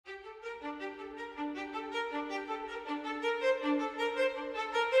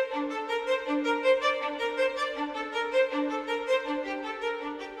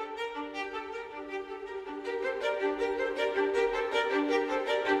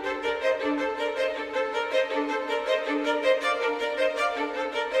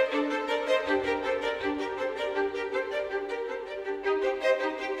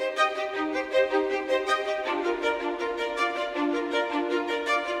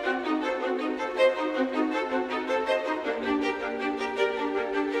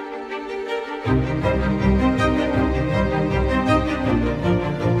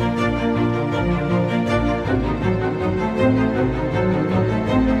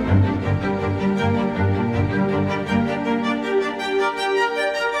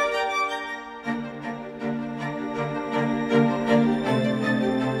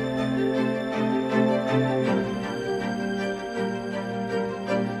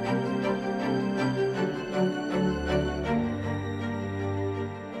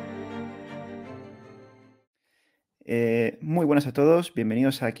Muy buenas a todos,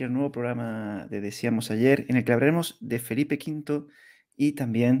 bienvenidos aquí al nuevo programa de Decíamos Ayer, en el que hablaremos de Felipe V y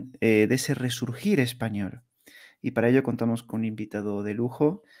también de ese resurgir español. Y para ello contamos con un invitado de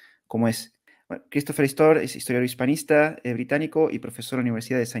lujo, como es Christopher Storrs, es historiador hispanista británico y profesor en la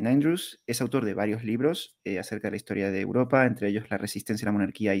Universidad de St. Andrews. Es autor de varios libros acerca de la historia de Europa, entre ellos La resistencia a la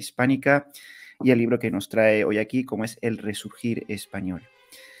monarquía hispánica y el libro que nos trae hoy aquí, como es El resurgir español.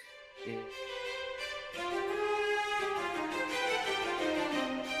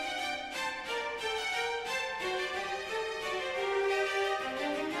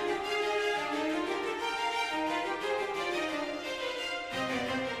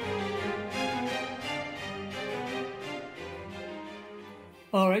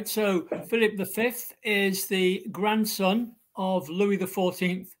 All right, so Philip V is the grandson of Louis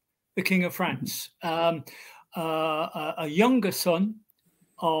XIV, the King of France, a younger son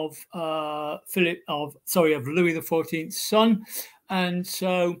of Louis XIV's son, and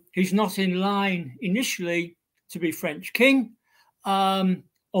so he's not in line initially to be French king,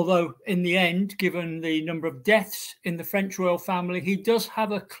 although in the end, given the number of deaths in the French royal family, he does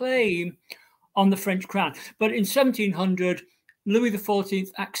have a claim on the French crown. But in 1700, Louis XIV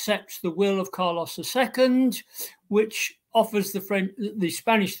accepts the will of Carlos II, which offers the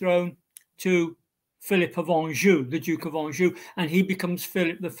Spanish throne to Philip of Anjou, the Duke of Anjou, and he becomes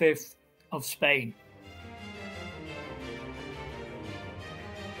Philip V of Spain.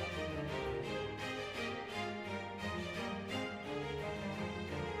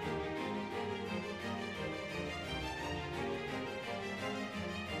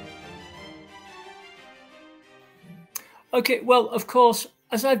 Okay, well, of course,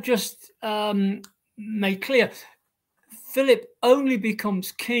 as I've just made clear, Philip only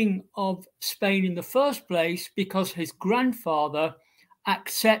becomes king of Spain in the first place because his grandfather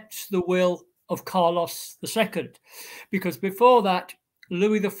accepts the will of Carlos II. Because before that,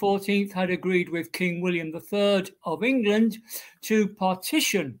 Louis XIV had agreed with King William III of England to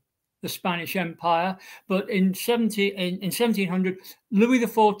partition the Spanish Empire. But in 1700, Louis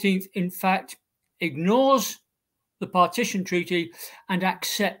XIV, in fact, ignores the partition treaty and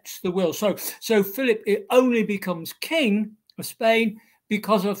accepts the will. So Philip only becomes king of Spain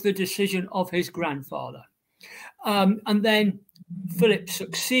because of the decision of his grandfather. And then Philip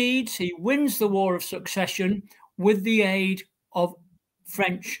succeeds. He wins the War of Succession with the aid of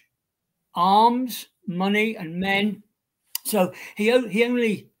French arms, money, and men. So he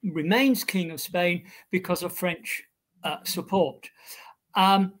only remains king of Spain because of French support.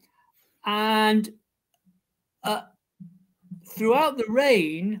 Throughout the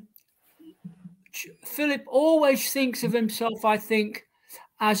reign, Philip always thinks of himself, I think,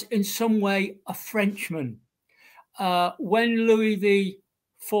 as in some way a Frenchman. When Louis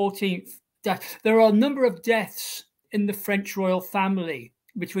XIV died, there are a number of deaths in the French royal family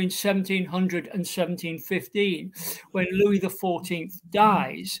between 1700 and 1715, when Louis XIV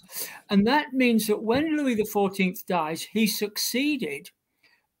dies. And that means that when Louis XIV dies, he's succeeded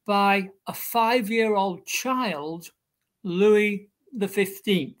by a 5-year-old child, Louis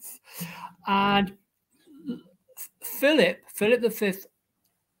XV. And Philip V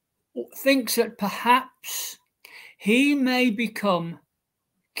thinks that perhaps he may become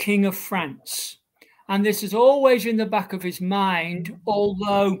King of France. And this is always in the back of his mind,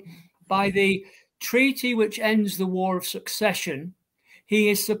 although by the treaty which ends the War of Succession, he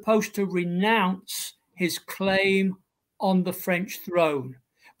is supposed to renounce his claim on the French throne.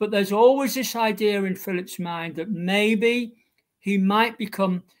 But there's always this idea in Philip's mind that maybe he might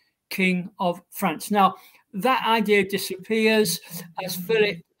become King of France. Now, that idea disappears as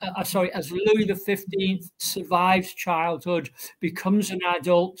Louis XV survives childhood, becomes an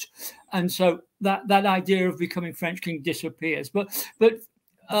adult, and so that idea of becoming French king disappears. But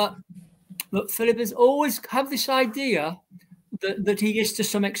Philip has always had this idea that he is to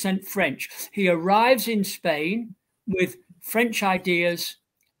some extent French. He arrives in Spain with French ideas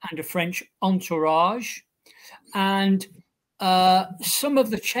and a French entourage, and some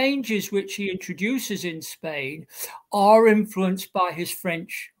of the changes which he introduces in Spain are influenced by his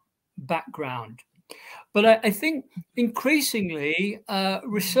French background. But I think increasingly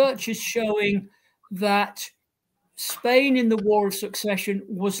research is showing that Spain in the War of Succession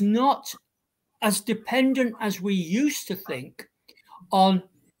was not as dependent as we used to think on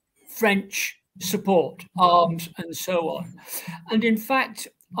French support, arms, and so on. And in fact,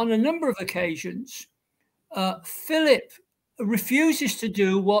 on a number of occasions, Philip refuses to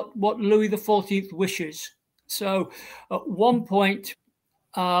do what Louis XIV wishes. So at one point,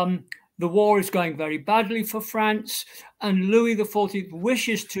 the war is going very badly for France, and Louis XIV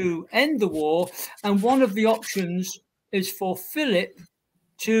wishes to end the war. And one of the options is for Philip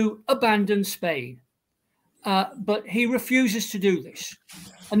to abandon Spain. But he refuses to do this.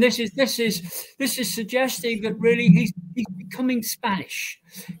 And this is suggesting that really he's becoming Spanish.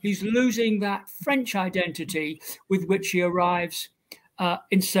 He's losing that French identity with which he arrives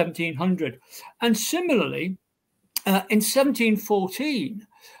in 1700. And similarly, in 1714,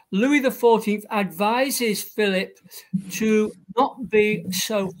 Louis XIV advises Philip to not be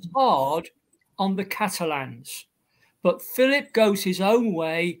so hard on the Catalans. But Philip goes his own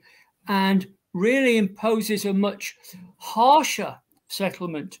way and really imposes a much harsher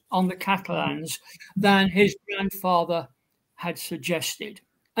settlement on the Catalans than his grandfather had suggested.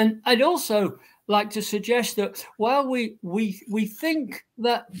 And I'd also like to suggest that while we think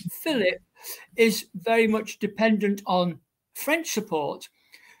that Philip is very much dependent on French support,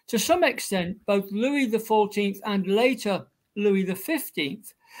 to some extent, both Louis XIV and later Louis XV,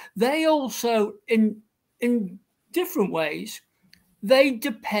 they also, in different ways, they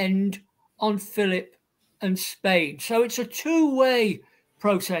depend on Philip and Spain. So it's a two-way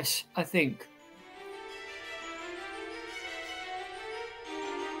process, I think.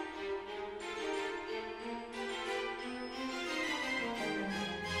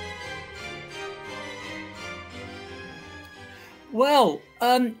 Well,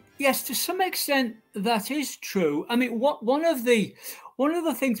 yes, to some extent that is true. I mean, one of the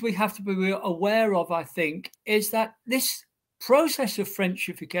things we have to be aware of, I think, is that this process of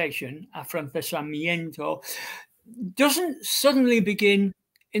Frenchification, afrancesamiento, doesn't suddenly begin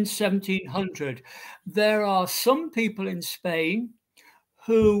in 1700. There are some people in Spain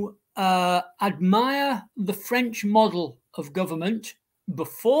who admire the French model of government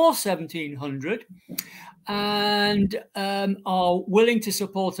before 1700 and are willing to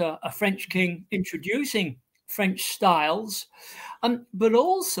support a French king introducing French styles, but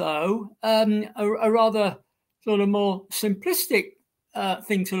also a rather sort of more simplistic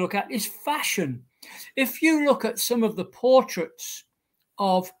thing to look at is fashion. If you look at some of the portraits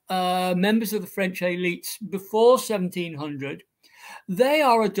of members of the French elites before 1700, they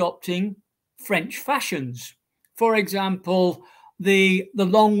are adopting French fashions. For example, the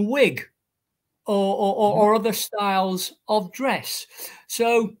long wig or other styles of dress.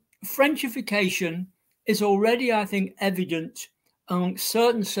 So Frenchification is already, I think, evident among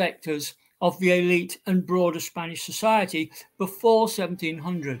certain sectors of the elite and broader Spanish society before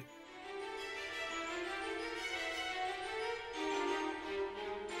 1700.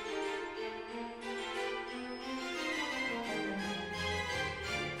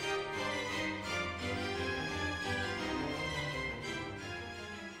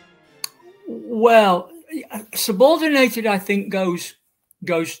 Well, subordinated, I think, goes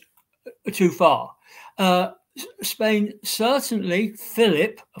too far. Spain, certainly,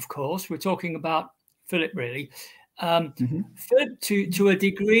 Philip, of course, we're talking about Philip really. Philip, to a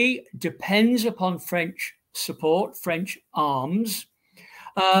degree, depends upon French support, French arms.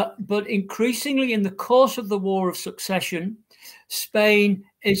 But increasingly, in the course of the War of Succession, Spain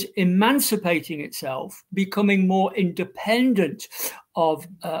is emancipating itself, becoming more independent of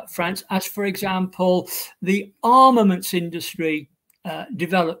France, as, for example, the armaments industry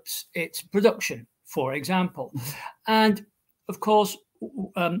develops its production, for example. And, of course,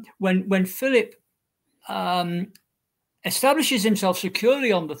 when Philip establishes himself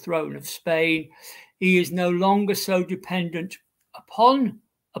securely on the throne of Spain, he is no longer so dependent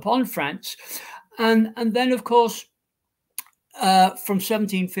upon France. And then, of course, from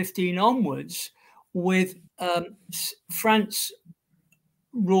 1715 onwards, with France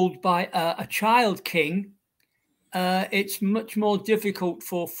ruled by a child king, it's much more difficult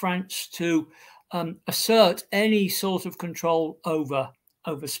for France to assert any sort of control over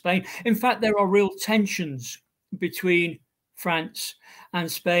Spain. In fact, there are real tensions between France and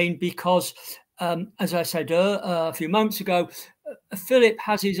Spain because, as I said a few moments ago, Philip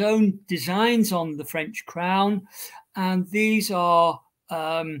has his own designs on the French crown, and these are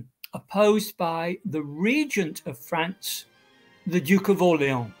opposed by the regent of France, the Duke of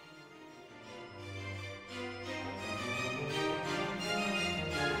Orleans.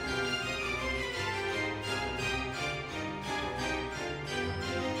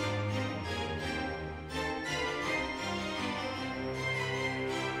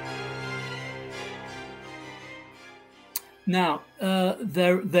 Now,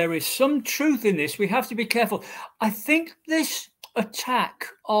 there is some truth in this. We have to be careful. I think this attack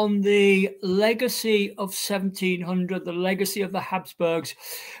on the legacy of 1700, the legacy of the Habsburgs,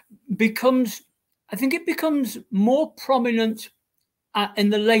 becomes more prominent in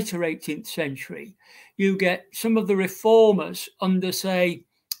the later 18th century. You get some of the reformers under, say,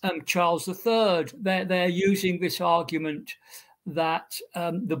 Charles III. They're using this argument that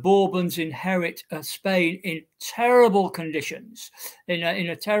the Bourbons inherit Spain in terrible conditions, in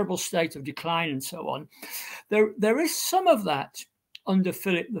a terrible state of decline and so on. There is some of that under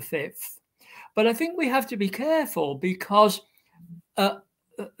Philip V, but I think we have to be careful because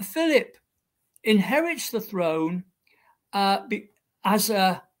Philip inherits the throne as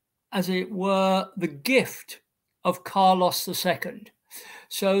it were the gift of Carlos II,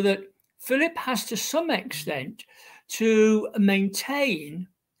 so that Philip has to some extent to maintain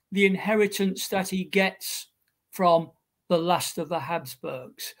the inheritance that he gets from the last of the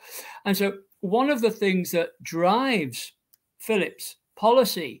Habsburgs. And so one of the things that drives Philip's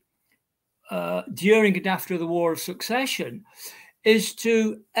policy during and after the War of Succession is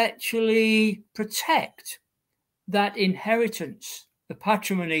to actually protect that inheritance, the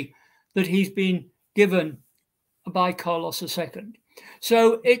patrimony that he's been given by Carlos II.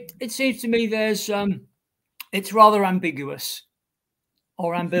 So it seems to me it's rather ambiguous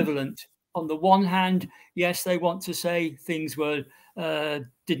or ambivalent. On the one hand, yes, they want to say things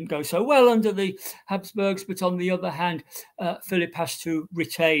didn't go so well under the Habsburgs, but on the other hand, Philip has to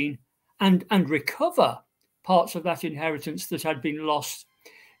retain and recover parts of that inheritance that had been lost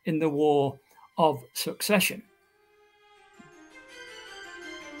in the War of Succession.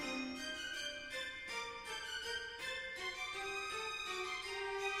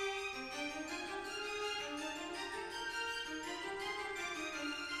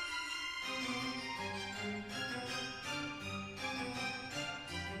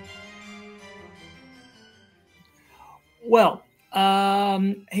 Well,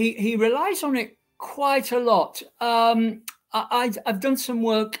 he relies on it quite a lot. I've done some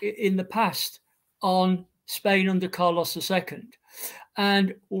work in the past on Spain under Carlos II.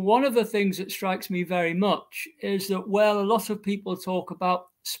 And one of the things that strikes me very much is that, well, a lot of people talk about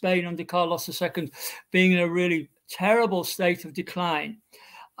Spain under Carlos II being in a really terrible state of decline.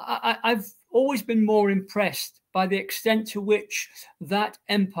 I've always been more impressed by the extent to which that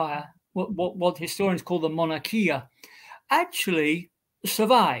empire, what historians call the monarquía, actually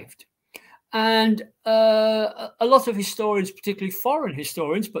survived. And a lot of historians, particularly foreign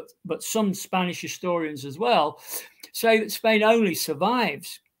historians, but some Spanish historians as well, say that Spain only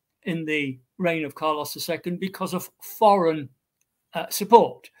survives in the reign of Carlos II because of foreign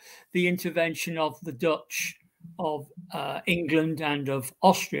support, the intervention of the Dutch, of England, and of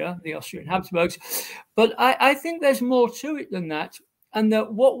Austria, the Austrian Habsburgs. But I think there's more to it than that, and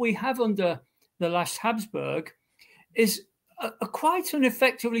that what we have under the last Habsburg is quite an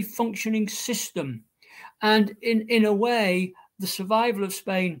effectively functioning system. And in a way, the survival of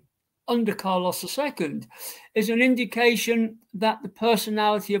Spain under Carlos II is an indication that the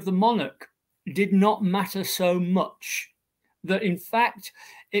personality of the monarch did not matter so much, that in fact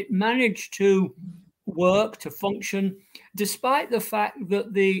it managed to work, to function, despite the fact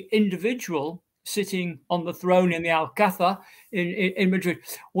that the individual sitting on the throne in the Alcázar in Madrid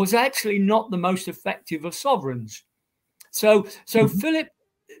was actually not the most effective of sovereigns. So Philip,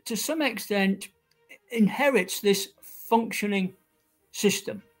 to some extent, inherits this functioning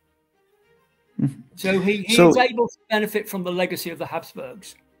system. So he's able to benefit from the legacy of the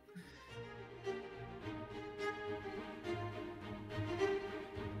Habsburgs.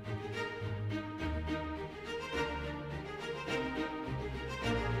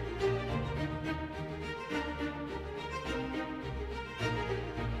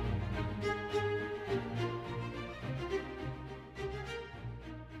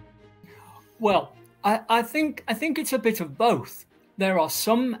 Well, I think it's a bit of both. There are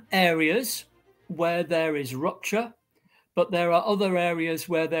some areas where there is rupture, but there are other areas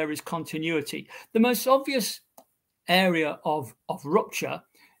where there is continuity. The most obvious area of rupture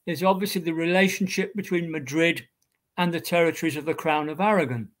is obviously the relationship between Madrid and the territories of the Crown of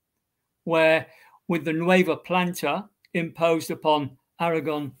Aragon, where with the Nueva Planta imposed upon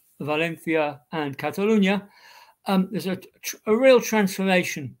Aragon, Valencia, and Catalonia, there's a real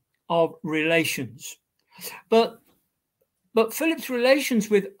transformation of relations. But Philip's relations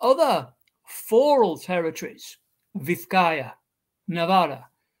with other foral territories, Vizcaya, Navarra,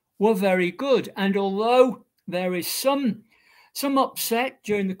 were very good. And although there is some upset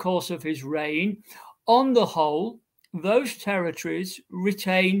during the course of his reign, on the whole, those territories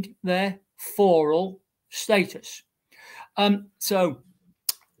retained their foral status. So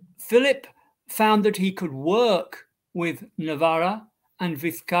Philip found that he could work with Navarra and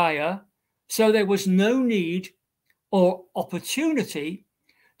Vizcaya, so there was no need or opportunity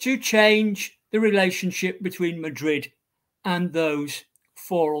to change the relationship between Madrid and those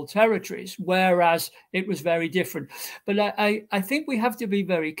foral territories, whereas it was very different. But I think we have to be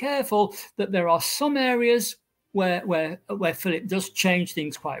very careful that there are some areas where Philip does change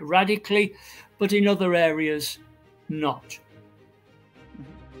things quite radically, but in other areas not.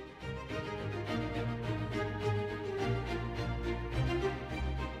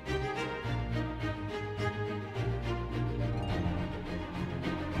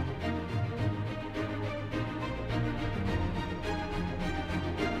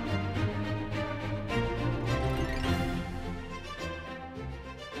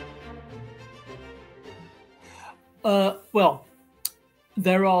 Well,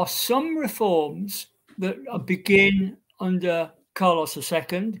 there are some reforms that begin under Carlos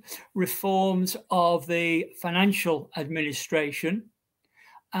II, reforms of the financial administration,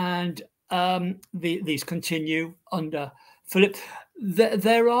 and these continue under Philip.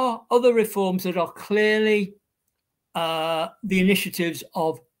 There are other reforms that are clearly the initiatives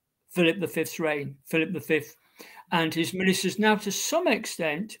of Philip V's reign, Philip V and his ministers. Now, to some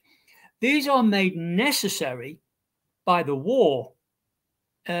extent, these are made necessary by the war,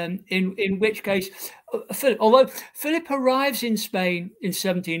 in which case, although Philip arrives in Spain in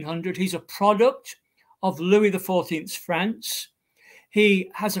 1700, he's a product of Louis XIV's France. He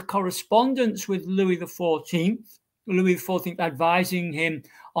has a correspondence with Louis XIV, Louis XIV advising him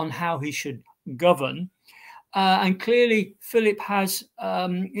on how he should govern. And clearly, Philip has,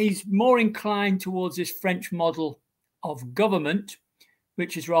 he's more inclined towards this French model of government,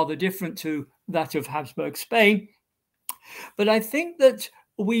 which is rather different to that of Habsburg Spain. But I think that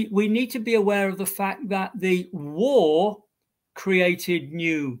we need to be aware of the fact that the war created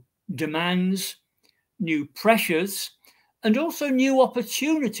new demands, new pressures, and also new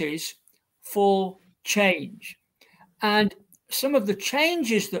opportunities for change. And some of the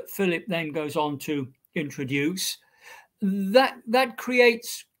changes that Philip then goes on to introduce, that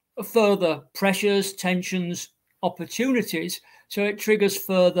creates further pressures, tensions, opportunities. So it triggers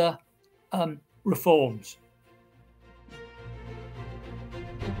further reforms.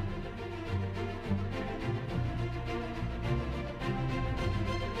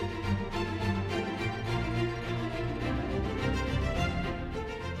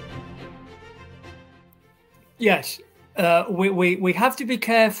 Yes, we have to be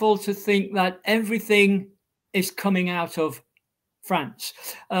careful to think that everything is coming out of France.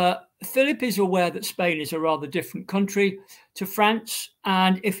 Philip is aware that Spain is a rather different country to France,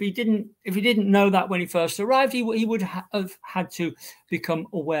 and if he didn't know that when he first arrived, he would have had to become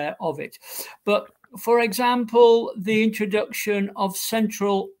aware of it. But for example, the introduction of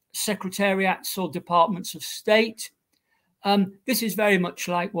central secretariats or departments of state, this is very much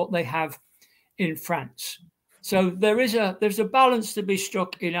like what they have in France. So there's a balance to be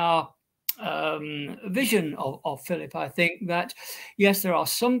struck in our vision of Philip. I think that, yes, there are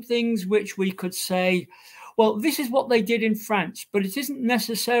some things which we could say, well, this is what they did in France, but it isn't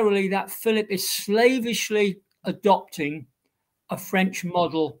necessarily that Philip is slavishly adopting a French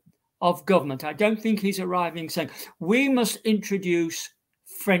model of government. I don't think he's arriving saying, we must introduce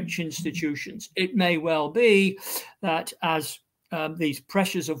French institutions. It may well be that as these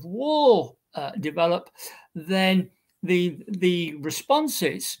pressures of war develop, then the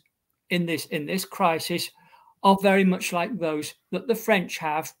responses in this crisis are very much like those that the French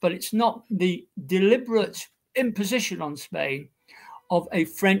have, but it's not the deliberate imposition on Spain of a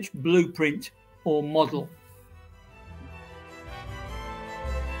French blueprint or model.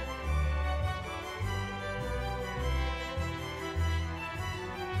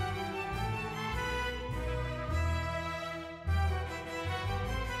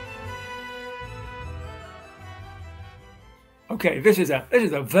 Okay, this is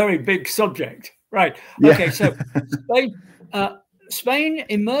a very big subject, right? Yeah. Okay, so Spain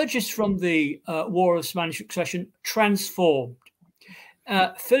emerges from the War of Spanish Succession transformed.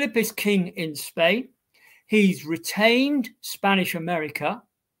 Philip is king in Spain. He's retained Spanish America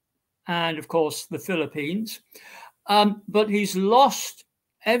and, of course, the Philippines, but he's lost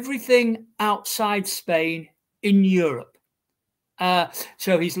everything outside Spain in Europe.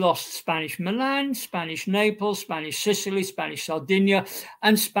 So he's lost Spanish Milan, Spanish Naples, Spanish Sicily, Spanish Sardinia,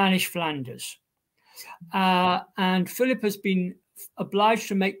 and Spanish Flanders. And Philip has been obliged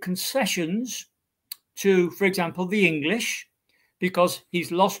to make concessions to, for example, the English, because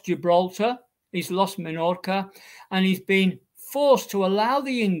he's lost Gibraltar, he's lost Minorca, and he's been forced to allow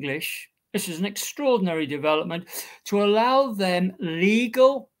the English this is an extraordinary development, to allow them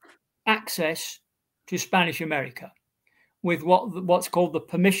legal access to Spanish America with what's called the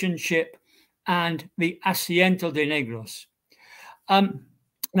permission ship and the asiento de negros.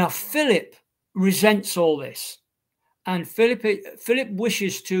 Now, Philip resents all this, and Philip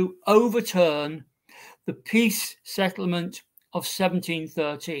wishes to overturn the peace settlement of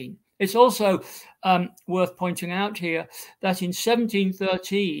 1713. It's also worth pointing out here that in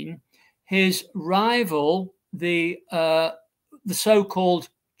 1713, his rival, the so-called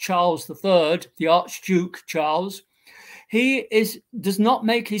Charles III, the Archduke Charles, does not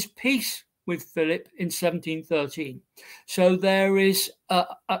make his peace with Philip in 1713. So there is a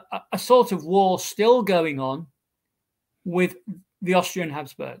sort of war still going on with the Austrian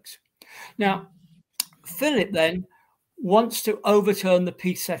Habsburgs. Now, Philip then wants to overturn the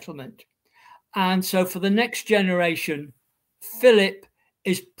peace settlement. And so for the next generation, Philip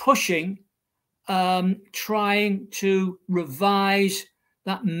is pushing, trying to revise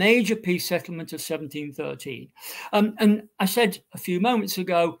that major peace settlement of 1713. And I said a few moments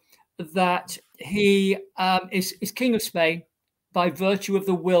ago that he is King of Spain by virtue of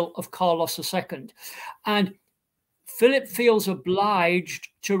the will of Carlos II. And Philip feels obliged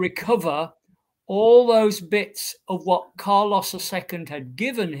to recover all those bits of what Carlos II had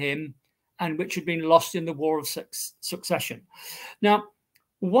given him and which had been lost in the War of Succession. Now,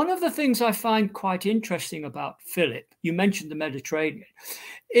 one of the things I find quite interesting about Philip, you mentioned the Mediterranean,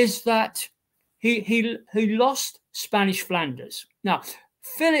 is that he lost Spanish Flanders. Now,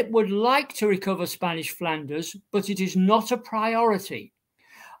 Philip would like to recover Spanish Flanders, but it is not a priority.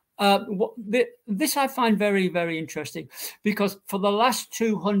 This I find very, very interesting, because for the last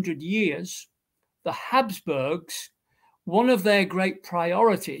 200 years, the Habsburgs, one of their great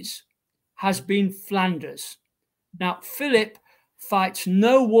priorities has been Flanders. Now, Philip fights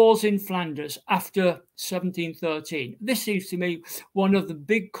no wars in Flanders after 1713. This seems to me one of the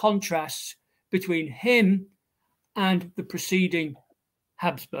big contrasts between him and the preceding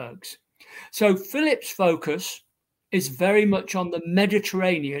Habsburgs. So Philip's focus is very much on the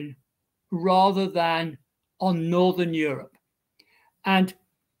Mediterranean rather than on Northern Europe. And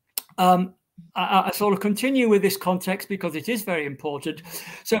I sort of continue with this context because it is very important.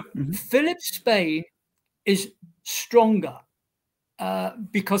 So Philip's Spain is stronger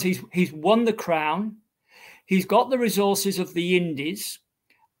because he's won the crown, he's got the resources of the Indies,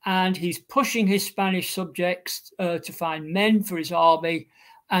 and he's pushing his Spanish subjects to find men for his army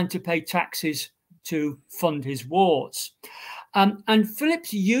and to pay taxes to fund his wars. And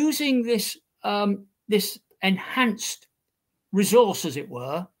Philip's using this enhanced resource, as it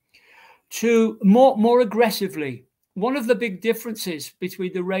were, to more aggressively. One of the big differences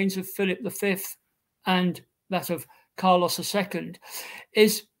between the reigns of Philip V and that of Carlos II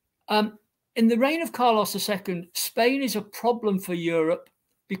is in the reign of Carlos II, Spain is a problem for Europe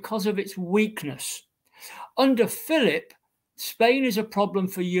because of its weakness. Under Philip, Spain is a problem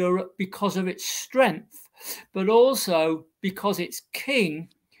for Europe because of its strength, but also because its king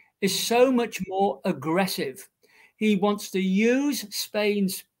is so much more aggressive. He wants to use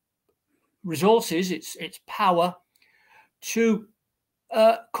Spain's resources, its power, to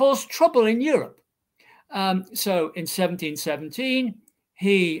cause trouble in Europe. So in 1717,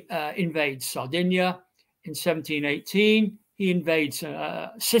 he invades Sardinia. In 1718, he invades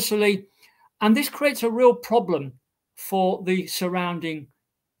Sicily. And this creates a real problem for the surrounding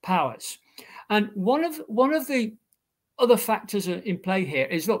powers. And one of the other factors in play here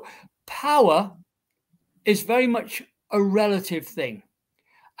is, look, power is very much a relative thing.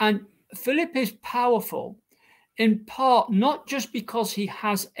 And Philip is powerful in part not just because he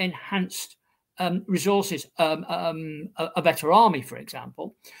has enhanced resources, a better army, for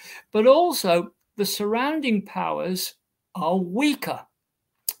example, but also the surrounding powers are weaker.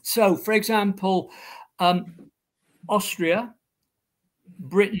 So, for example, Austria,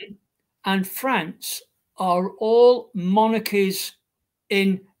 Britain, and France are all monarchies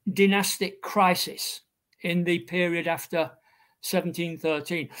in dynastic crisis in the period after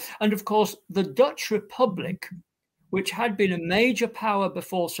 1713. And of course, the Dutch Republic, which had been a major power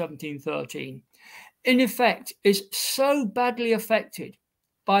before 1713, in effect is so badly affected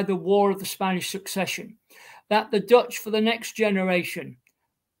by the War of the Spanish Succession that the Dutch, for the next generation,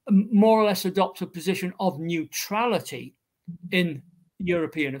 more or less adopt a position of neutrality in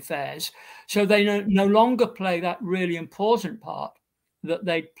European affairs. So they no longer play that really important part that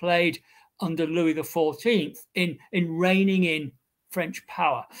they'd played under Louis XIV in reining in French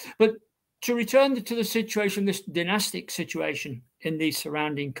power. But to return to the situation, this dynastic situation in these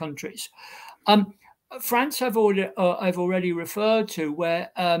surrounding countries, France I've already referred to,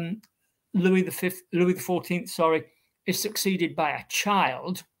 where Louis XIV, sorry, is succeeded by a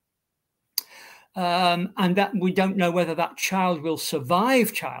child, and that we don't know whether that child will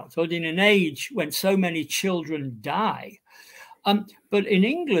survive childhood in an age when so many children die. But in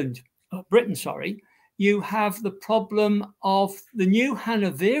England, Britain, sorry, you have the problem of the new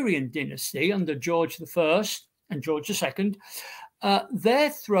Hanoverian dynasty under George I and George II. Their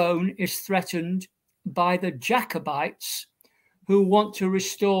throne is threatened by the Jacobites, who want to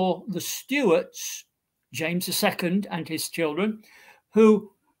restore the Stuarts, James II and his children,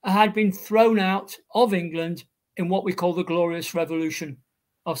 who had been thrown out of England in what we call the Glorious Revolution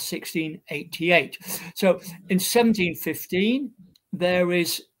of 1688. So in 1715, there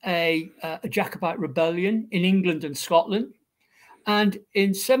is a Jacobite rebellion in England and Scotland. And in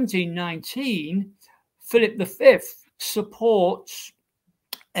 1719, Philip V supports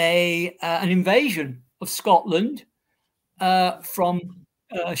an invasion of Scotland from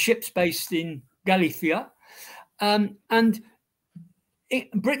ships based in Galicia. And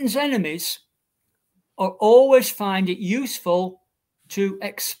Britain's enemies always find it useful to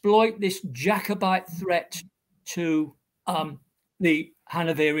exploit this Jacobite threat to the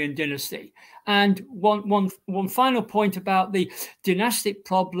Hanoverian dynasty. And one final point about the dynastic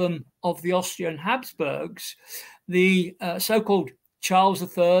problem of the Austrian Habsburgs, the so-called Charles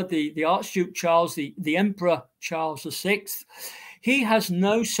III, the Archduke Charles, the Emperor Charles VI, he has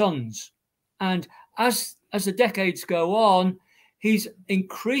no sons. And as the decades go on, he's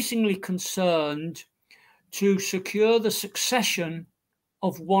increasingly concerned to secure the succession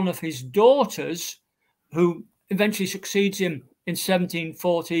of one of his daughters, who eventually succeeds him in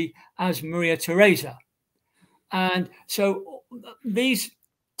 1740 as Maria Theresa. And so these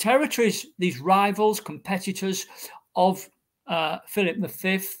territories, these rivals, competitors of Philip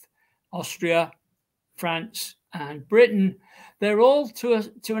V, Austria, France, and Britain, they're all to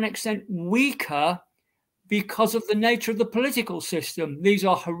an extent weaker because of the nature of the political system. These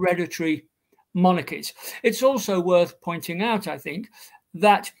are hereditary monarchies. It's also worth pointing out, I think,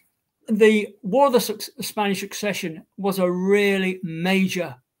 that the War of the Spanish Succession was a really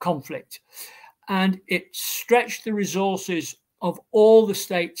major conflict, and it stretched the resources of all the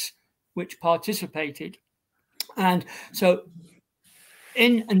states which participated. And so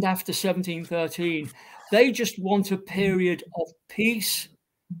in and after 1713, they just want a period of peace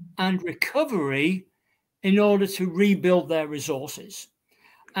and recovery in order to rebuild their resources.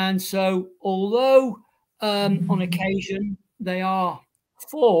 And so although on occasion they are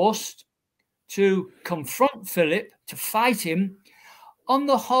forced to confront Philip, to fight him, on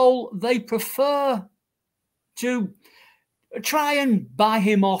the whole, they prefer to try and buy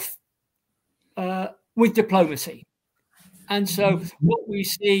him off with diplomacy. And so what we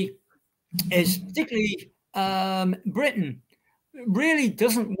see is particularly Britain really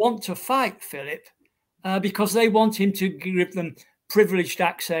doesn't want to fight Philip because they want him to give them privileged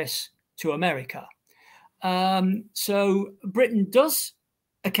access to America. So Britain does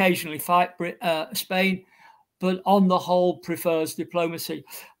occasionally fight Spain, but on the whole prefers diplomacy.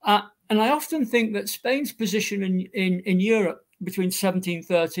 And I often think that Spain's position in Europe between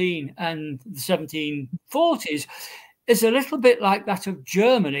 1713 and the 1740s is a little bit like that of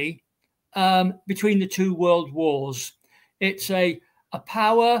Germany between the two world wars. It's a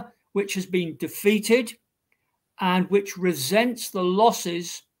power which has been defeated and which resents the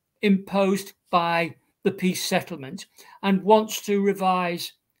losses imposed by the peace settlement and wants to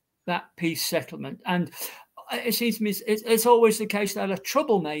revise that peace settlement. And it seems to me it's always the case that a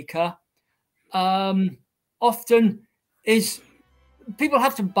troublemaker often is, people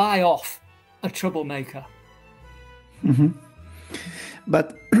have to buy off a troublemaker. Mm-hmm.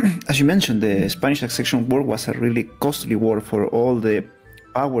 But as you mentioned, the Spanish Succession War was a really costly war for all the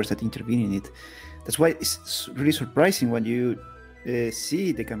powers that intervened in it. That's why it's really surprising when you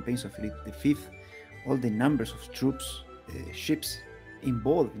see the campaigns of Felipe V, all the numbers of troops, ships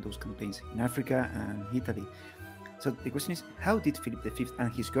involved in those campaigns in Africa and Italy. So the question is, how did Felipe V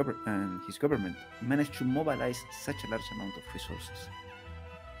and his government manage to mobilize such a large amount of resources?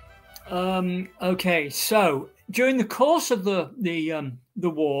 Okay, so during the course of the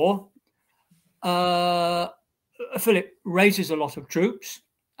war, Philip raises a lot of troops,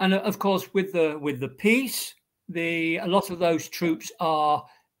 and of course, with the peace, a lot of those troops are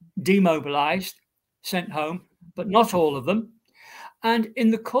demobilized, sent home, but not all of them. And in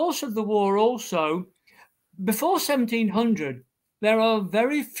the course of the war, also, before 1700, there are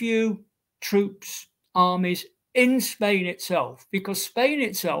very few troops, armies in Spain itself, because Spain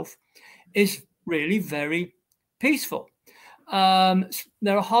itself is really very peaceful.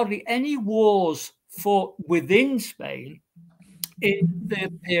 There are hardly any wars fought within Spain in the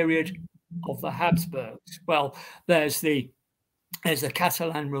period of the Habsburgs. Well, there's the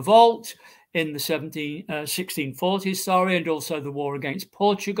Catalan revolt in the 1640s, sorry, and also the war against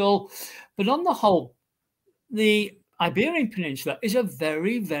Portugal. But on the whole, the Iberian Peninsula is a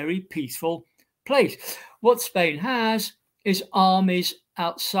very, very peaceful place. What Spain has is armies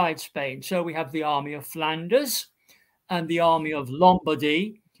outside Spain. So we have the army of Flanders and the army of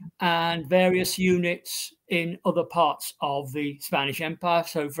Lombardy and various units in other parts of the Spanish Empire.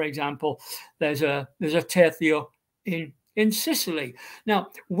 So, for example, there's a tercio in Sicily. Now,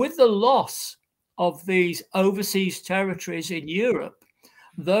 with the loss of these overseas territories in Europe,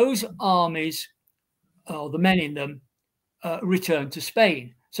 those armies, or the men in them, returned to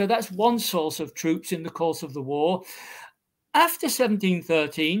Spain. So that's one source of troops in the course of the war. After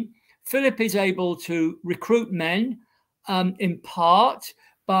 1713, Philip is able to recruit men in part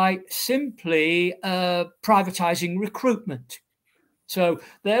by simply privatizing recruitment. So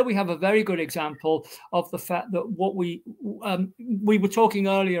there we have a very good example of the fact that what we were talking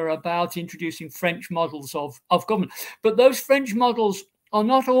earlier about introducing French models of government, but those French models are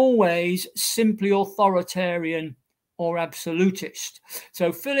not always simply authoritarian or absolutist.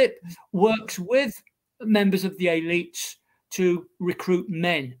 So Philip works with members of the elites to recruit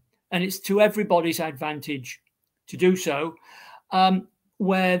men, and it's to everybody's advantage to do so.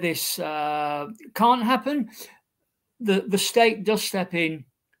 Where this can't happen, the state does step in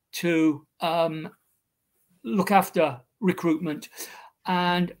to look after recruitment.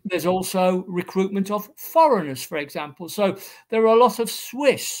 And there's also recruitment of foreigners, for example. So there are a lot of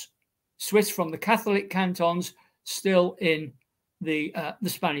Swiss from the Catholic cantons still in the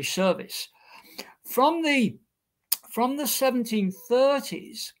Spanish service. From the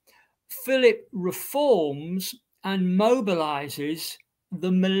 1730s, Philip reforms and mobilizes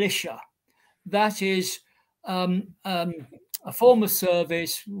the militia. That is a form of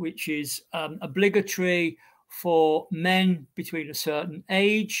service which is obligatory for men between a certain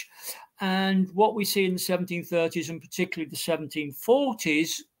age. And what we see in the 1730s and particularly the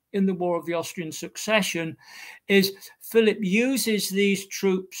 1740s in the War of the Austrian Succession is Philip uses these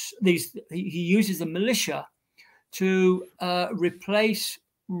troops, he uses the militia to replace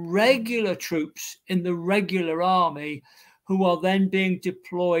regular troops in the regular army who are then being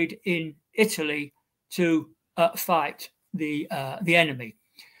deployed in Italy to fight the enemy.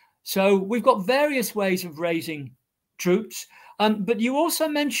 So we've got various ways of raising troops, but you also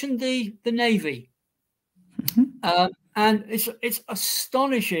mentioned the navy, and it's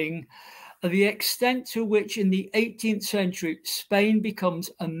astonishing the extent to which in the 18th century Spain becomes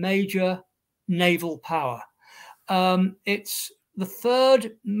a major naval power. It's the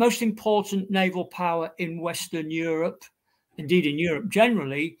third most important naval power in Western Europe, indeed in Europe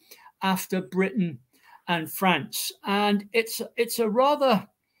generally, after Britain and France, and it's a rather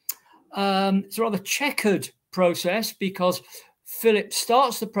checkered process because Philip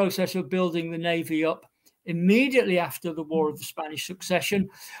starts the process of building the navy up immediately after the War of the Spanish Succession,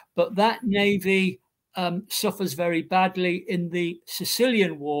 but that navy suffers very badly in the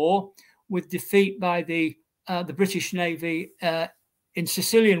Sicilian War with defeat by the British Navy in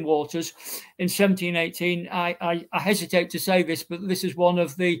Sicilian waters in 1718. I hesitate to say this, but this is one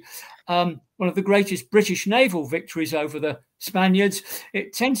of the greatest British naval victories over the Spaniards.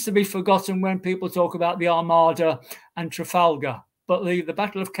 It tends to be forgotten when people talk about the Armada and Trafalgar, but the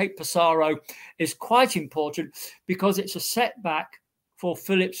Battle of Cape Passaro is quite important because it's a setback for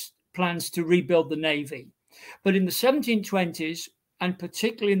Philip's plans to rebuild the navy. But in the 1720s, and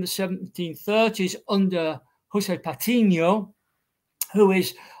particularly in the 1730s under José Patiño, who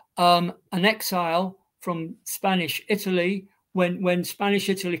is an exile from Spanish Italy. When Spanish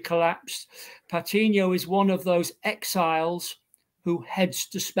Italy collapsed, Patiño is one of those exiles who heads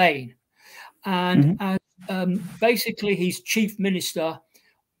to Spain. And basically he's chief minister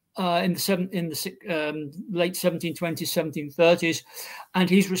in the late 1720s, 1730s, and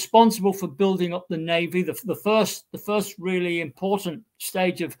he's responsible for building up the navy, the first really important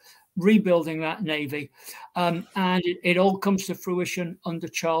stage of rebuilding that navy, and it all comes to fruition under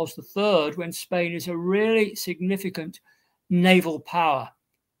Charles III when Spain is a really significant naval power.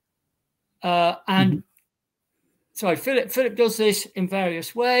 Sorry, Philip does this in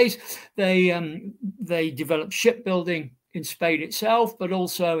various ways. They develop shipbuilding in Spain itself, but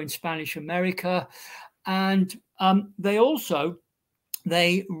also in Spanish America, and they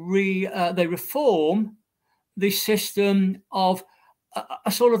reform the system of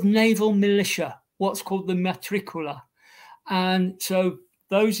a sort of naval militia, what's called the matricula. And so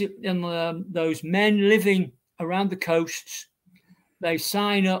those men living around the coasts, they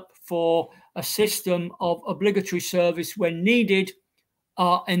sign up for a system of obligatory service when needed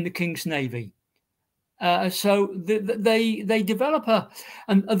are in the King's Navy. So they develop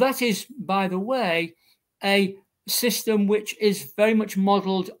and that is, by the way, a system which is very much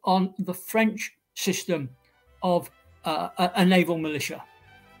modeled on the French system of a naval militia.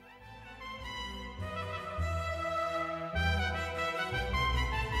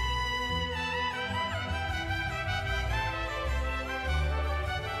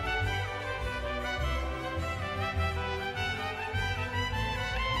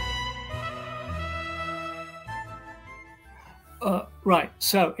 Right.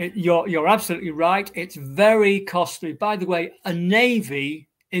 So you're absolutely right. It's very costly. By the way, a navy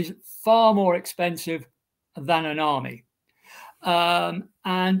is far more expensive than an army.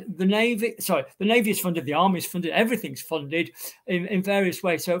 And the navy is funded, the army is funded, everything's funded in various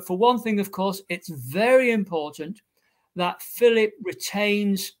ways. So for one thing, of course, it's very important that Philip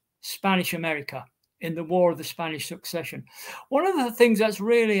retains Spanish America in the War of the Spanish Succession. One of the things that's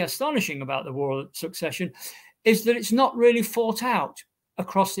really astonishing about the War of Succession is that it's not really fought out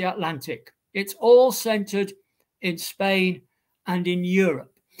across the Atlantic. It's all centered in Spain and in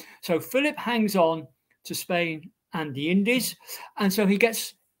Europe. So Philip hangs on to Spain and the Indies, and so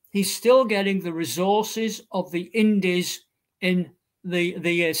he's still getting the resources of the Indies in the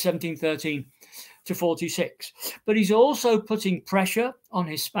years 1713 to 46. But he's also putting pressure on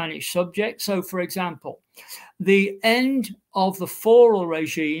his Spanish subjects. So, for example, the end of the foral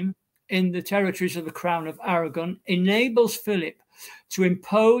regime in the territories of the Crown of Aragon enables Philip to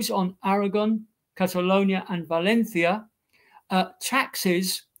impose on Aragon, Catalonia, and Valencia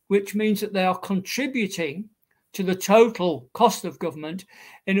taxes, which means that they are contributing to the total cost of government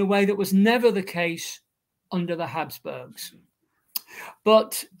in a way that was never the case under the Habsburgs.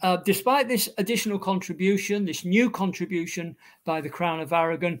 But despite this additional contribution, this new contribution by the Crown of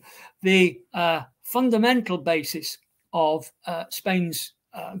Aragon, the fundamental basis of Spain's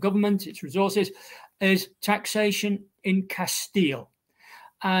government, its resources, is taxation in Castile.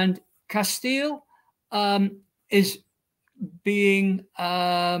 And Castile is being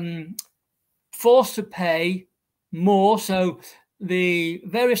forced to pay more. So the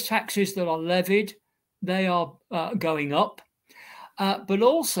various taxes that are levied, they are going up. But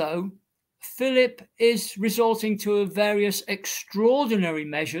also, Philip is resorting to various extraordinary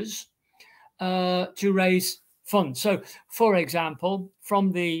measures to raise funds. So, for example,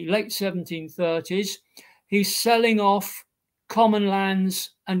 from the late 1730s, he's selling off common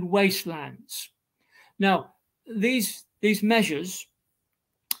lands and wastelands. Now, these measures,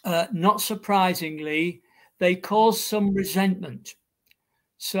 not surprisingly, they cause some resentment.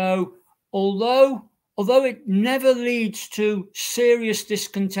 So, although it never leads to serious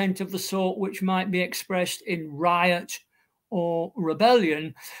discontent of the sort which might be expressed in riot or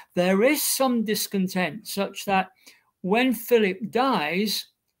rebellion, there is some discontent such that when Philip dies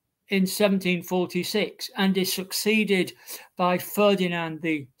in 1746 and is succeeded by Ferdinand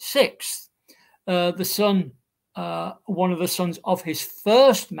VI, the son, one of the sons of his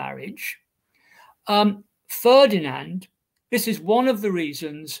first marriage, Ferdinand, this is one of the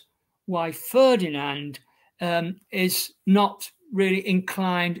reasons why Ferdinand is not really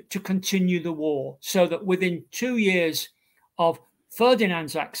inclined to continue the war, so that within 2 years of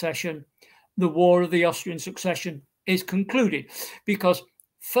Ferdinand's accession, the War of the Austrian Succession is concluded, because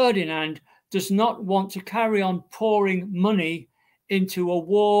Ferdinand does not want to carry on pouring money into a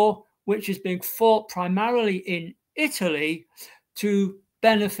war which is being fought primarily in Italy to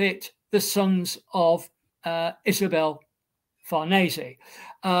benefit the sons of Isabel Farnese,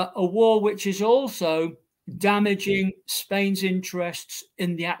 a war which is also damaging Spain's interests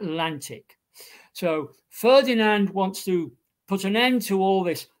in the Atlantic. So Ferdinand wants to put an end to all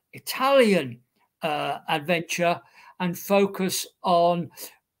this Italian adventure and focus on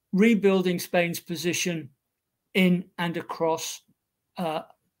rebuilding Spain's position in and across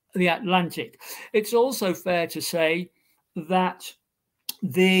the Atlantic. It's also fair to say that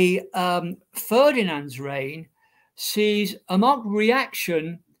the Ferdinand's reign sees a marked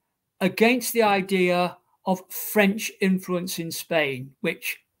reaction against the idea of French influence in Spain,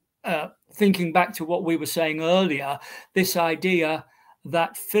 which, thinking back to what we were saying earlier, this idea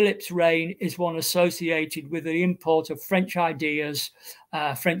that Philip's reign is one associated with the import of French ideas,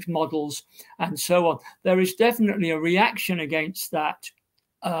 French models, and so on. There is definitely a reaction against that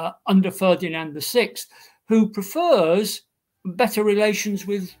under Ferdinand VI, who prefers better relations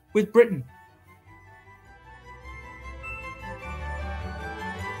with Britain.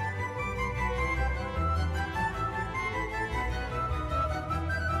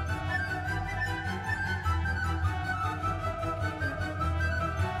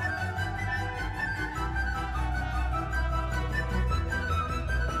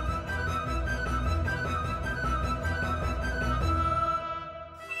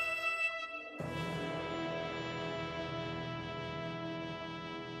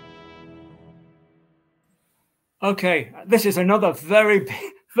 Okay, this is another very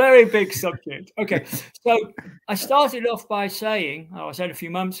big subject. Okay, so I started off by saying, I said a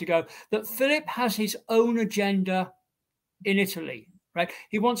few months ago, that Philip has his own agenda in Italy, right?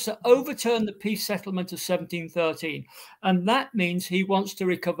 He wants to overturn the peace settlement of 1713. And that means he wants to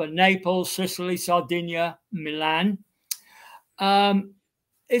recover Naples, Sicily, Sardinia, Milan.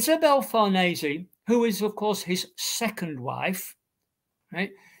 Isabel Farnese, who is, of course, his second wife,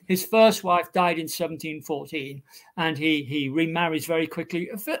 right? His first wife died in 1714, and he remarries very quickly.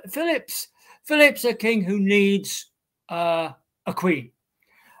 Philip's a king who needs a queen.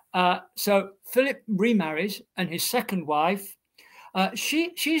 So Philip remarries, and his second wife,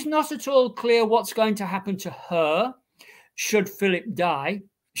 she's not at all clear what's going to happen to her should Philip die.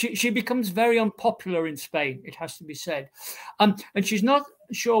 She becomes very unpopular in Spain, it has to be said. And she's not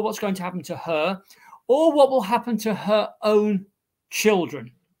sure what's going to happen to her or what will happen to her own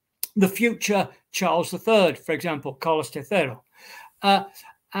children. The future Charles III, for example, Carlos III.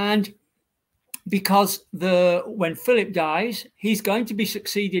 And because when Philip dies, he's going to be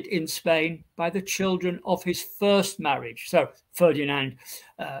succeeded in Spain by the children of his first marriage. So Ferdinand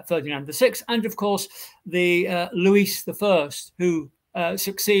VI, and of course the Louis I, who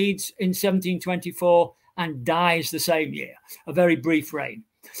succeeds in 1724 and dies the same year, a very brief reign.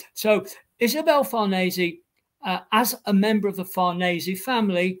 So Isabel Farnese, as a member of the Farnese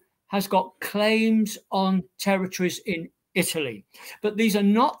family, has got claims on territories in Italy, but these are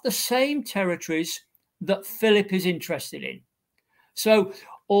not the same territories that Philip is interested in. So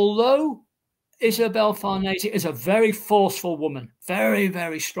although Isabel Farnese is a very forceful woman,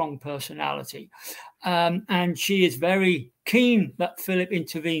 very strong personality, and she is very keen that Philip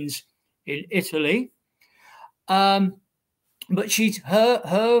intervenes in Italy, but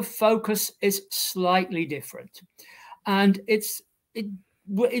her focus is slightly different, and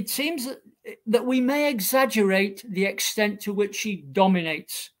it seems that we may exaggerate the extent to which she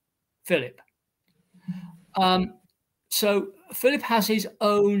dominates Philip. So Philip has his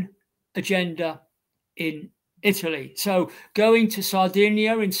own agenda in Italy. So going to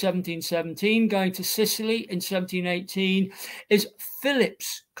Sardinia in 1717, going to Sicily in 1718 is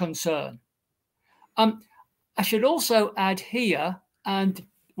Philip's concern. I should also add here, and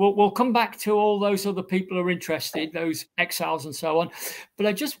we'll come back to all those other people who are interested, those exiles and so on. But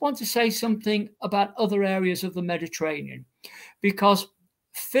I just want to say something about other areas of the Mediterranean, because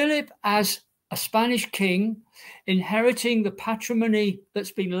Philip, as a Spanish king, inheriting the patrimony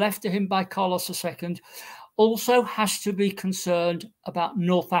that's been left to him by Carlos II, also has to be concerned about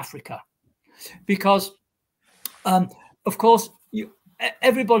North Africa. Because, of course,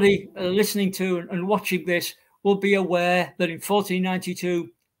 everybody listening to and watching this will be aware that in 1492,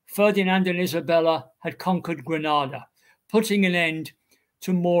 Ferdinand and Isabella had conquered Granada, putting an end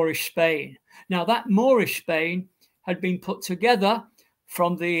to Moorish Spain. Now, that Moorish Spain had been put together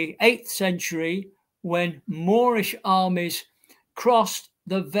from the 8th century when Moorish armies crossed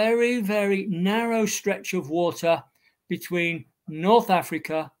the very narrow stretch of water between North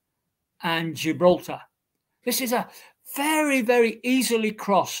Africa and Gibraltar. This is a very easily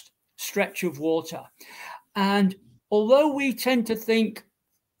crossed stretch of water. And although we tend to think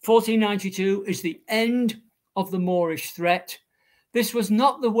 1492 is the end of the Moorish threat, this was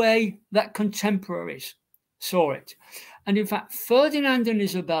not the way that contemporaries saw it. And in fact, Ferdinand and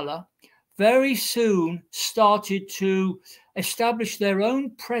Isabella very soon started to establish their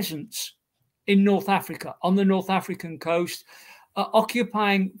own presence in North Africa, on the North African coast,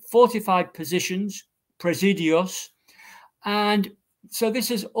 occupying fortified positions, presidios. And so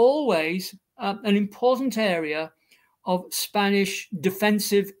this is always an important area of Spanish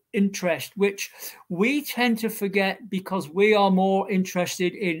defensive interest, which we tend to forget because we are more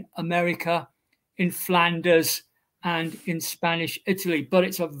interested in America, in Flanders, and in Spanish Italy. But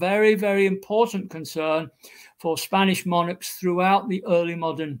it's a very important concern for Spanish monarchs throughout the early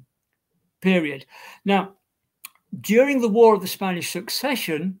modern period. Now, during the War of the Spanish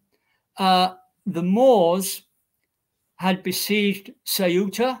Succession, the Moors had besieged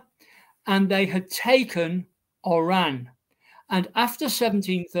Ceuta and they had taken Oran. And after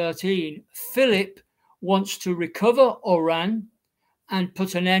 1713, Philip wants to recover Oran and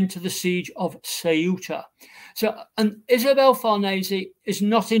put an end to the siege of Ceuta. So, and Isabel Farnese is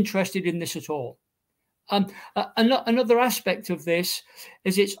not interested in this at all. Another aspect of this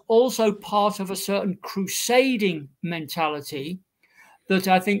is it's also part of a certain crusading mentality that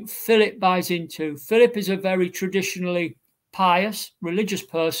I think Philip buys into. Philip is a very traditionally pious, religious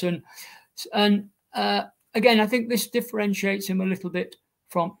person. And again, I think this differentiates him a little bit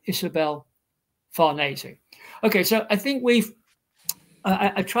from Isabel Farnese. Okay, so I think we've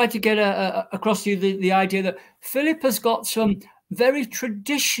I tried to get across to you the idea that Philip has got some very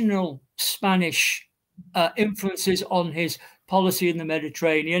traditional Spanish influences on his policy in the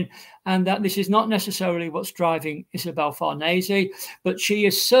Mediterranean, and that this is not necessarily what's driving Isabel Farnese, but she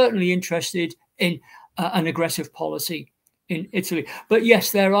is certainly interested in an aggressive policy in Italy. But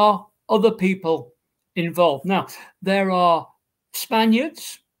yes, there are other people involved. Now, there are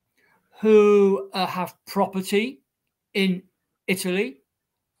Spaniards who have property in Italy,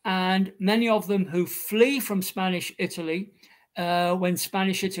 and many of them who flee from Spanish Italy when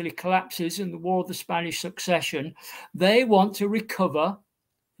Spanish Italy collapses in the War of the Spanish Succession. They want to recover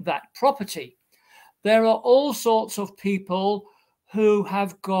that property. There are all sorts of people who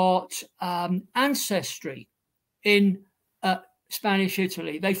have got ancestry in Spanish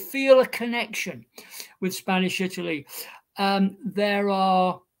Italy. They feel a connection with Spanish Italy. There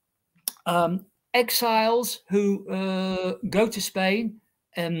are exiles who go to Spain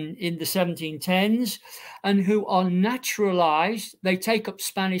in the 1710s and who are naturalized. They take up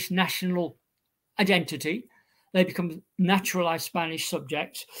Spanish national identity. They become naturalized Spanish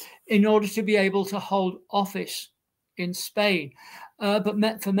subjects in order to be able to hold office in Spain.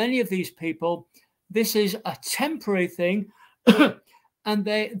 But for many of these people, this is a temporary thing, and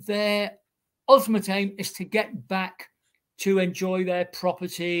their ultimate aim is to get back to enjoy their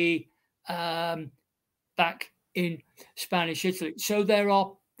property back in Spanish Italy. So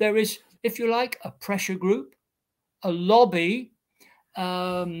there is, if you like, a pressure group, a lobby,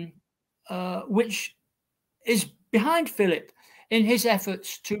 which is behind Philip in his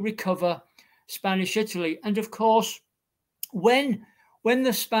efforts to recover Spanish Italy. And of course, when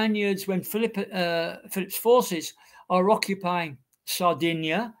Philip's forces are occupying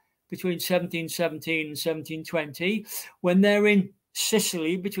Sardinia between 1717 and 1720, when they're in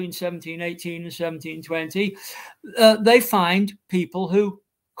Sicily between 1718 and 1720, they find people who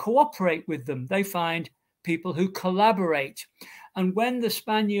cooperate with them. They find people who collaborate. And when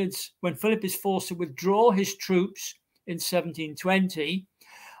Philip is forced to withdraw his troops in 1720,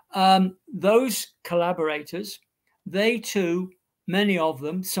 those collaborators, they too, many of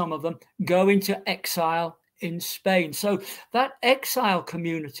them, some of them, go into exile in Spain. So that exile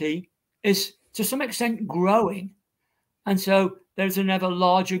community is to some extent growing. And so there's an ever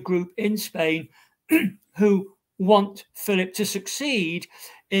larger group in Spain who want Philip to succeed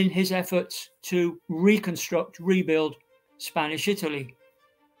in his efforts to rebuild Spanish Italy.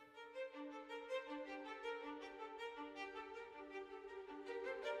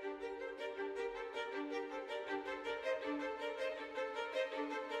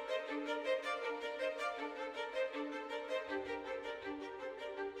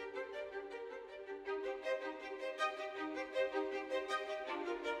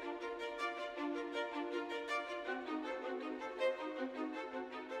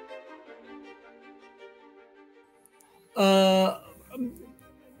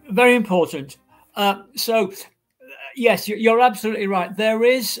 Very important. Yes, you're absolutely right. There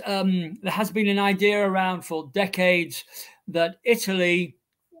has been an idea around for decades that Italy,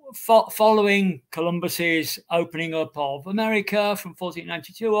 following Columbus's opening up of America from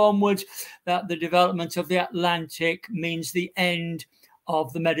 1492 onwards, that the development of the Atlantic means the end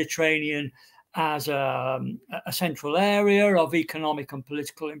of the Mediterranean as a central area of economic and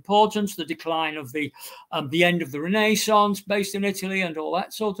political importance, the decline of the end of the Renaissance based in Italy and all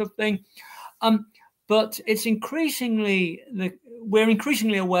that sort of thing. But we're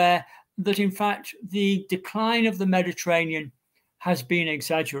increasingly aware that in fact the decline of the Mediterranean has been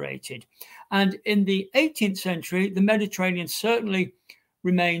exaggerated. And in the 18th century, the Mediterranean certainly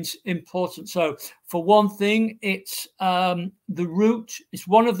remains important. So for one thing, it's one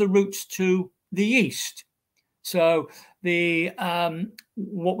of the routes to the east. So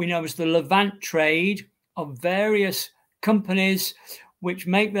what we know as the Levant trade of various companies which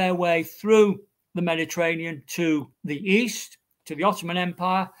make their way through the Mediterranean to the east, to the Ottoman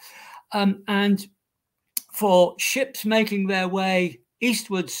Empire, and for ships making their way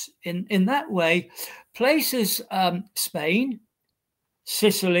eastwards in that way, places Spain,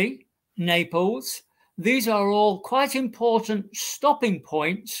 Sicily, Naples, these are all quite important stopping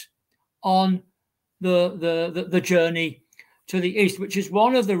points on the journey to the east, which is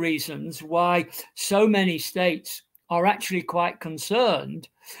one of the reasons why so many states are actually quite concerned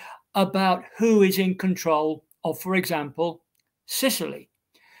about who is in control of, for example, Sicily.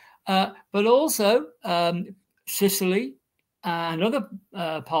 But also Sicily and other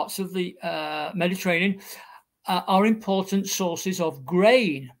parts of the Mediterranean are important sources of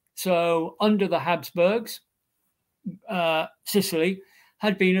grain. So under the Habsburgs, Sicily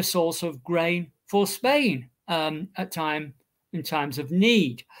had been a source of grain for Spain at time in times of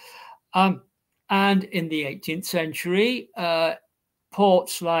need. And in the 18th century,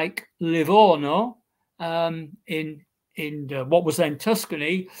 ports like Livorno in what was then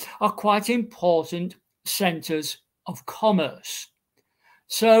Tuscany are quite important centers of commerce.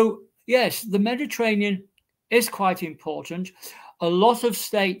 So yes, the Mediterranean is quite important. A lot of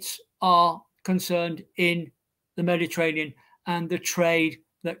states are concerned in the Mediterranean and the trade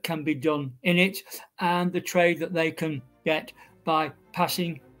that can be done in it and the trade that they can get by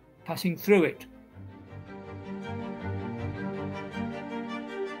passing through it.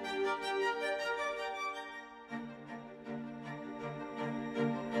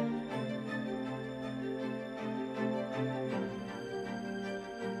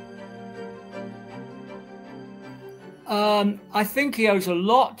 I think he owes a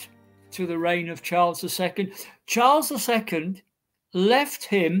lot to the reign of Charles II. Charles II left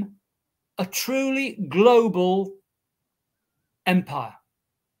him a truly global empire.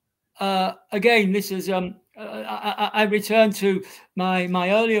 Again, this is I return to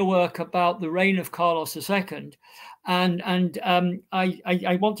my earlier work about the reign of Carlos II, and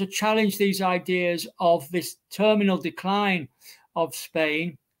I want to challenge these ideas of this terminal decline of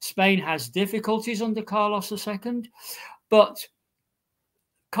Spain. Spain has difficulties under Carlos II, but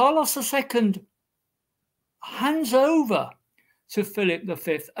Carlos II hands over to Philip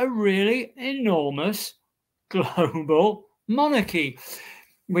V a really enormous global monarchy.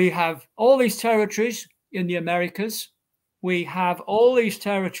 We have all these territories in the Americas. We have all these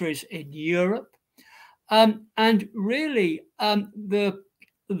territories in Europe, and really the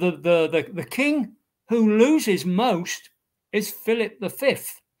king who loses most is Philip V,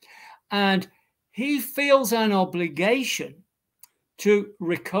 and he feels an obligation to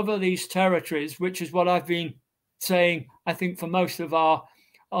recover these territories, which is what I've been saying, I think, for most of our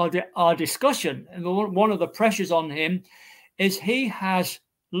discussion. And one of the pressures on him is he has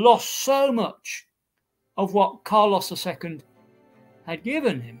lost so much of what Carlos II had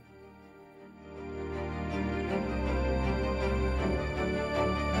given him.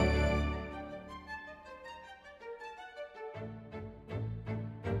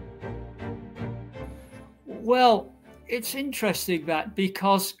 Well, it's interesting that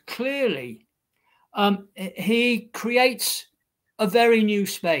because clearly he creates a very new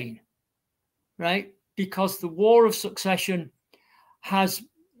Spain, right? Because the War of Succession has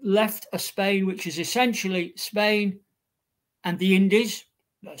left a Spain which is essentially Spain and the Indies,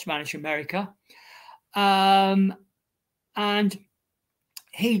 Spanish America. And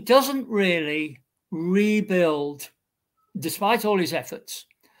he doesn't really rebuild, despite all his efforts,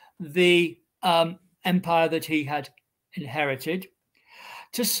 the empire that he had inherited.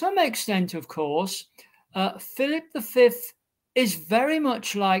 To some extent, of course, Philip V is very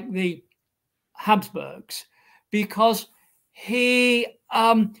much like the Habsburgs because he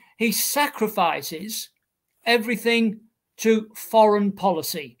sacrifices everything to foreign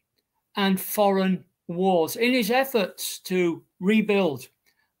policy and foreign wars in his efforts to rebuild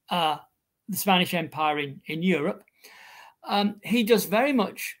the Spanish Empire in Europe. He does very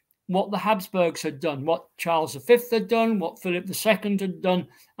much what the Habsburgs had done, what Charles V had done, what Philip II had done,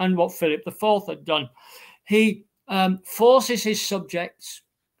 and what Philip IV had done. He forces his subjects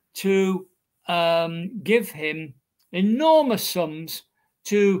to give him enormous sums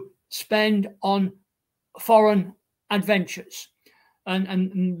to spend on foreign adventures.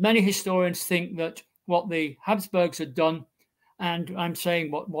 And many historians think that what the Habsburgs had done, and I'm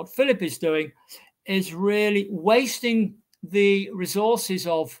saying what Philip is doing, is really wasting the resources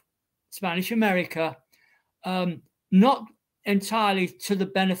of Spanish America, not entirely to the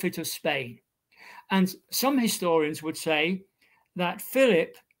benefit of Spain. And some historians would say that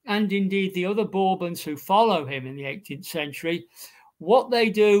Philip, and indeed the other Bourbons who follow him in the 18th century, what they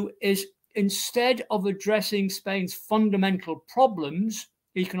do is, instead of addressing Spain's fundamental problems,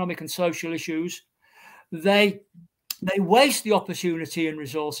 economic and social issues, they waste the opportunity and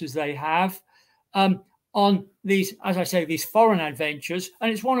resources they have on these, as I say, these foreign adventures.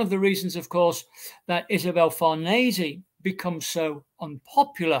 And it's one of the reasons, of course, that Isabel Farnese becomes so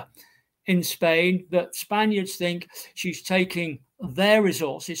unpopular in Spain, that Spaniards think she's taking their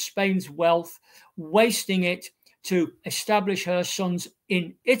resources, Spain's wealth, wasting it to establish her sons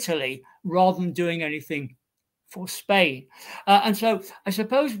in Italy rather than doing anything for Spain. And so I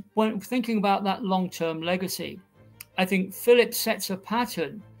suppose when thinking about that long-term legacy, I think Philip sets a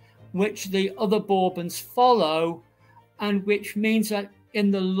pattern which the other Bourbons follow, and which means that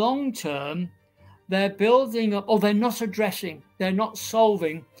in the long term, they're building up, or they're not addressing, they're not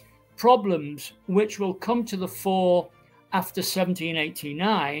solving problems which will come to the fore after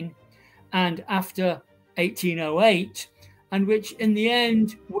 1789 and after 1808, and which in the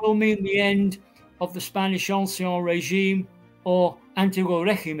end will mean the end of the Spanish Ancien Regime or Antiguo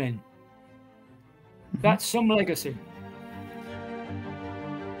Régimen. That's some legacy.